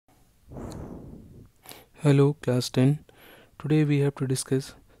Hello class 10. Today we have to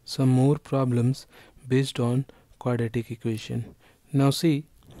discuss some more problems based on quadratic equation. Now see,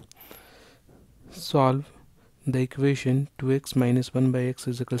 solve the equation 2x minus 1 by x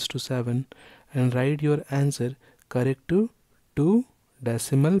is equals to 7 and write your answer correct to two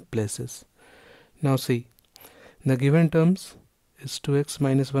decimal places. Now see, the given terms is 2x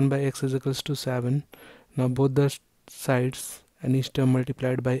minus 1 by x is equals to 7. Now both the sides and each term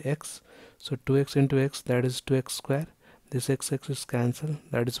multiplied by x. So 2x into x, that is 2x square. This x is cancelled,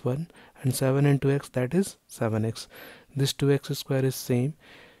 that is 1, and 7 into x, that is 7x. This 2x square is same.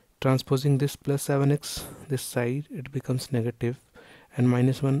 Transposing this plus 7x this side, it becomes negative, and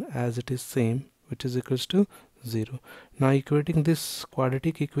minus 1 as it is same, which is equals to 0. Now equating this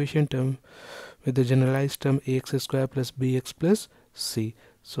quadratic equation term with the generalized term ax square plus bx plus c.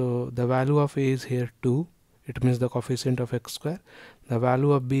 So the value of a is here 2, it means the coefficient of x square. The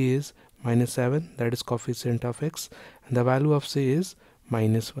value of b is minus 7, that is coefficient of x, and the value of c is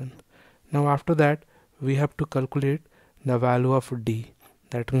minus 1. Now after that we have to calculate the value of d,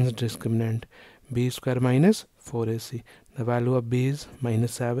 that means discriminant, b square minus 4ac. The value of b is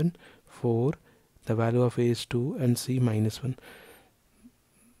minus 7, 4, the value of a is 2, and c minus 1.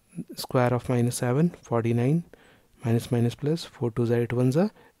 Square of minus 7, 49, minus minus plus, 4 2s are 8 1s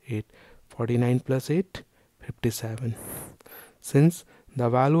are 8, 49 plus 8, 57. Since the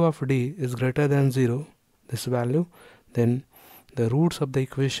value of d is greater than 0, this value, then the roots of the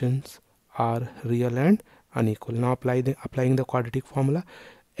equations are real and unequal. Now applying the quadratic formula,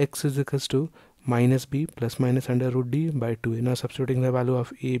 x is equals to minus b plus minus under root d by 2. Now substituting the value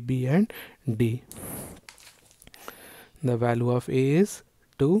of a, b and d. The value of a is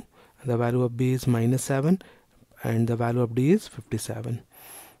 2, the value of b is minus 7, and the value of d is 57.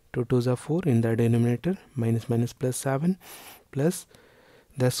 2 2s are 4 in the denominator, minus minus plus 7, plus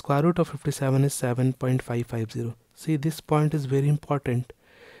the square root of 57 is 7.550. See, this point is very important.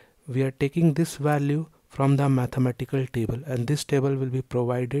 We are taking this value from the mathematical table, and this table will be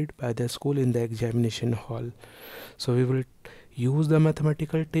provided by the school in the examination hall. So we will use the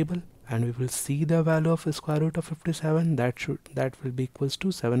mathematical table and we will see the value of the square root of 57, that will be equals to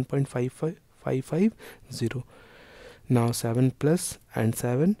 7.550. Now 7 plus and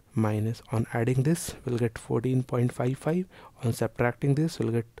 7 minus, on adding this we'll get 14.55, on subtracting this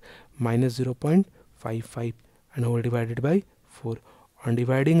we'll get minus 0.55 and whole divided by 4. On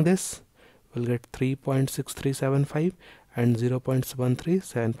dividing this we'll get 3.6375 and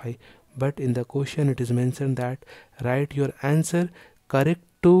 0.1375, but in the question it is mentioned that write your answer correct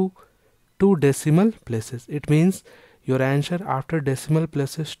to two decimal places. It means your answer after decimal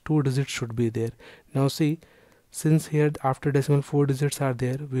places 2 digits should be there. Now see, since here after decimal 4 digits are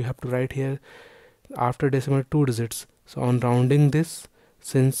there, we have to write here after decimal 2 digits. So on rounding this,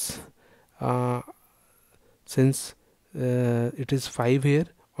 since it is 5 here,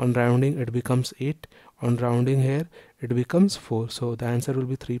 on rounding it becomes 8, on rounding here it becomes 4, so the answer will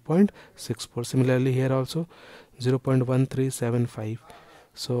be 3.64. Similarly here also 0.1375.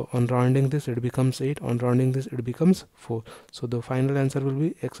 So on rounding this it becomes 8, on rounding this it becomes 4. So the final answer will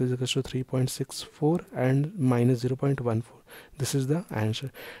be x is equals to 3.64 and minus 0.14. This is the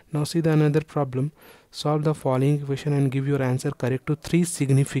answer. Now see the another problem. Solve the following equation and give your answer correct to 3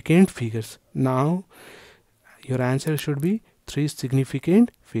 significant figures. Now your answer should be 3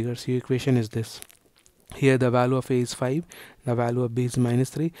 significant figures. Your equation is this. Here the value of a is 5, the value of b is minus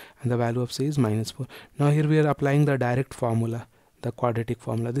 3, and the value of c is minus 4. Now here we are applying the direct formula, the quadratic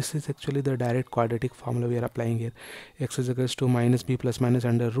formula. This is actually the direct quadratic formula we are applying here. X is equals to minus b plus minus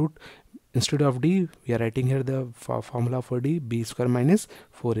under root. Instead of d, we are writing here the formula for d, b square minus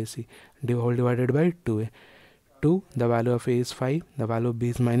 4ac, whole divided by 2a. 2, the value of a is 5, the value of b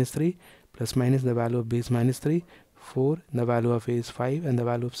is minus 3, plus minus the value of b is minus 3, 4, the value of a is 5, and the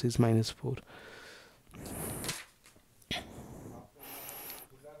value of c is minus 4.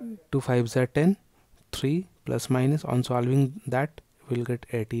 2 5s are 10, 3 plus minus, on solving that we'll get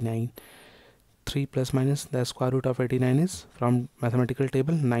 89. 3 plus minus, the square root of 89 is from mathematical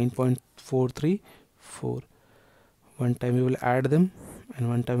table 9.434. One time we will add them and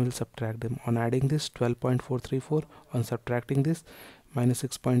one time we will subtract them. On adding this 12.434, on subtracting this minus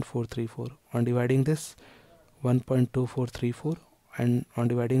 6.434, on dividing this 1.2434, and on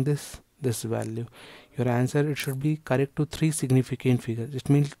dividing this value. Your answer, it should be correct to 3 significant figures. It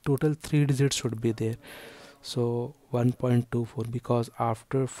means total 3 digits should be there. So 1.24, because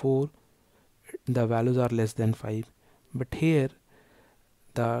after 4 the values are less than 5, but here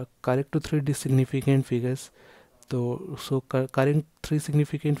the correct to 3 significant figures, so current 3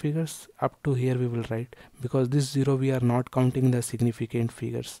 significant figures up to here we will write, because this 0 we are not counting the significant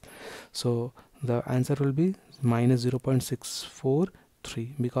figures. So the answer will be minus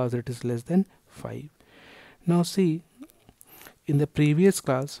 0.643 because it is less than 5. Now see, in the previous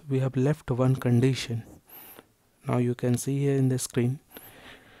class we have left one condition. Now you can see here in the screen,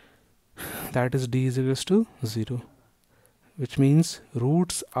 that is d is equals to 0, which means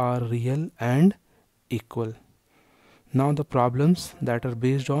roots are real and equal. Now the problems that are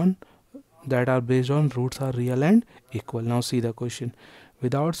based on roots are real and equal. Now see the question.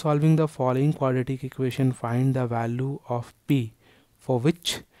 Without solving the following quadratic equation, find the value of p for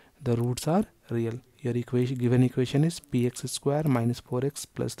which the roots are real. Your given equation is px square minus 4x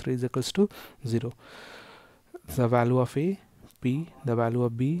plus 3 is equals to 0. The value of a, p, the value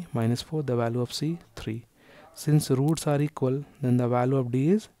of b, minus 4, the value of c, 3. Since roots are equal, then the value of d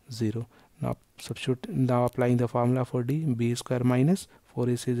is 0. Now applying the formula for d, b square minus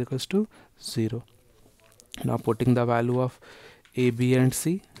 4ac is equals to 0. Now putting the value of a, b and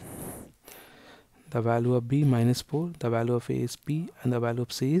c, the value of b minus 4, the value of a is p, and the value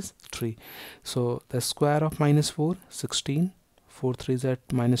of c is 3. So the square of minus 4, 16, 4 3 is at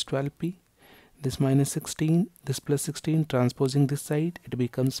minus 12p. This minus 16, this plus 16, transposing this side, it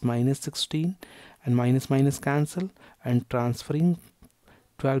becomes minus 16, and minus minus cancel, and transferring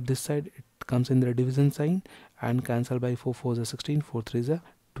 12 this side, it comes in the division sign, and cancel by 4 4 is a 16, 4 3 is a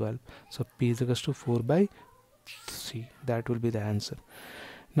 12. So p is equals to 4 by 3. That will be the answer.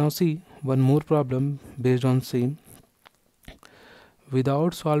 Now see one more problem based on same.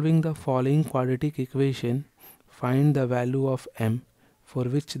 Without solving the following quadratic equation, find the value of m for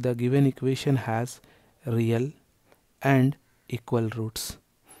which the given equation has real and equal roots.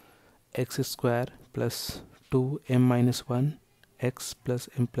 X square plus 2m minus 1 x plus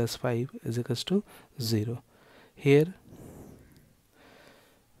m plus 5 is equals to 0. Here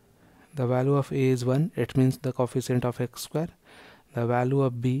the value of a is 1, it means the coefficient of x square. The value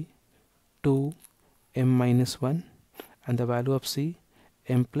of b 2 m minus 1, and the value of c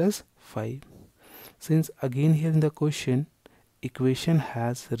m plus 5. Since again here in the question equation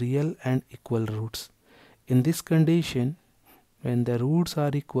has real and equal roots, in this condition when the roots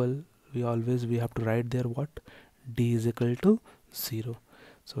are equal, we have to write there what, d is equal to 0.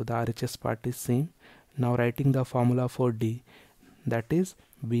 So the RHS part is same. Now writing the formula for d, that is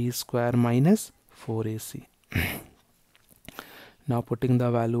b square minus 4ac. Now putting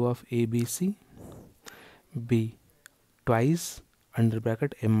the value of ABC, B twice under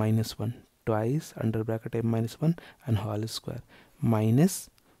bracket m minus 1, twice under bracket m minus 1 and whole square, minus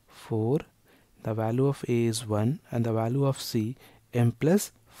 4, the value of A is 1 and the value of C m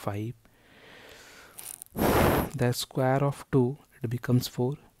plus 5. The square of 2, it becomes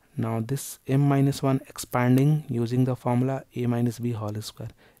 4. Now this m minus 1 expanding using the formula a minus b whole square,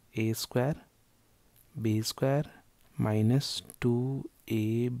 a square b square minus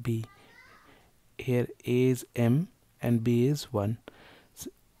 2ab. Here a is m and b is 1.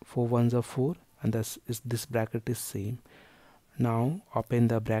 4 ones are 4 and this bracket is same. Now open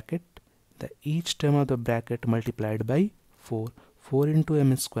the bracket, each term of the bracket multiplied by 4. 4 into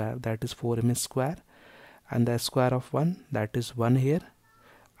m square, that is 4m square, and the square of 1, that is 1 here,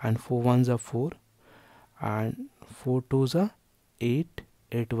 and 4 ones are 4 and 4 twos are 8,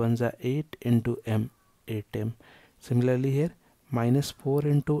 8 ones are 8 into m, 8m. Similarly here minus 4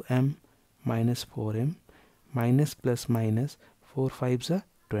 into m minus 4m, minus plus minus 4 5s are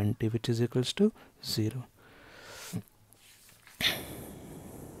 20, which is equals to 0.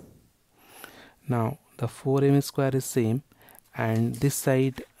 Now the 4m square is same, and this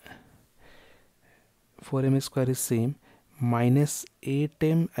side 4m square is same, minus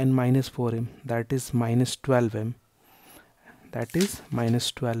 8m and minus 4m, that is minus 12m, that is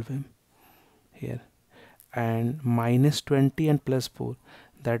minus 12m here, and minus 20 and plus 4,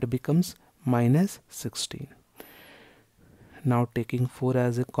 that becomes minus 16. Now taking 4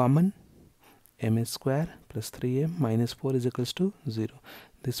 as a common, m square plus 3m minus 4 is equals to 0.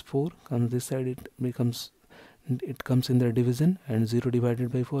 This 4 comes this side, it comes in the division, and 0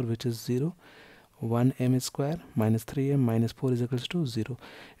 divided by 4, which is 0. 1m square minus 3m minus 4 is equals to 0.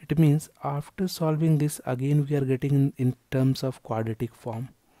 It means after solving this, again we are getting in terms of quadratic form.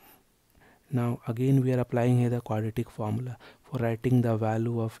 Now again we are applying here the quadratic formula for writing the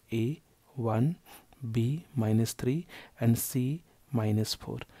value of a 1, b minus 3 and c minus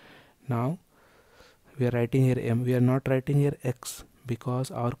 4. Now we are writing here m, we are not writing here x, because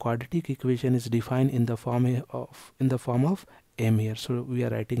our quadratic equation is defined in the form of m here, so we are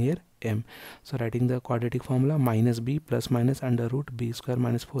writing here m. So writing the quadratic formula, minus b plus minus under root b square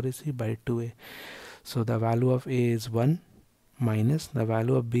minus 4ac by 2a. So the value of a is 1 minus the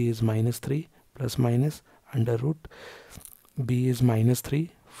value of b is minus 3 plus minus under root b is minus 3,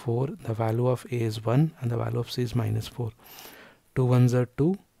 4, the value of A is 1 and the value of C is minus 4. 2 ones are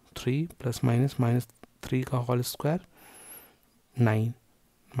 2, 3 plus minus 3 का whole square 9,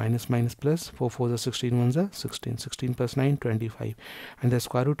 minus minus plus 4 4s are 16, 1s are 16, 16 plus 9 25, and the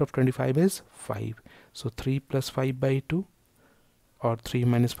square root of 25 is 5. So 3 plus 5 by 2, or 3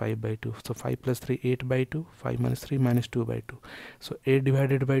 minus 5 by 2. So 5 plus 3, 8 by 2, 5 minus 3 minus 2 by 2. So 8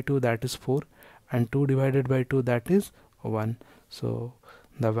 divided by 2, that is 4, and 2 divided by 2, that is 1. So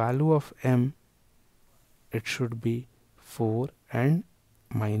the value of m, it should be 4 and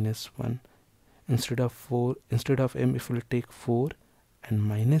minus 1. Instead of m, if we take 4 and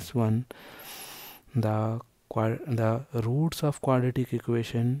minus 1, the roots of quadratic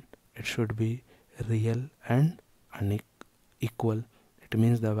equation, it should be real and unequal. It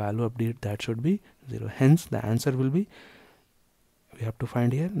means the value of that should be 0. Hence the answer will be, we have to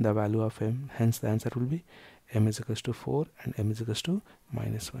find here the value of m. Hence the answer will be m is equals to 4 and m is equals to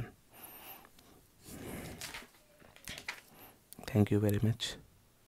minus 1. Thank you very much.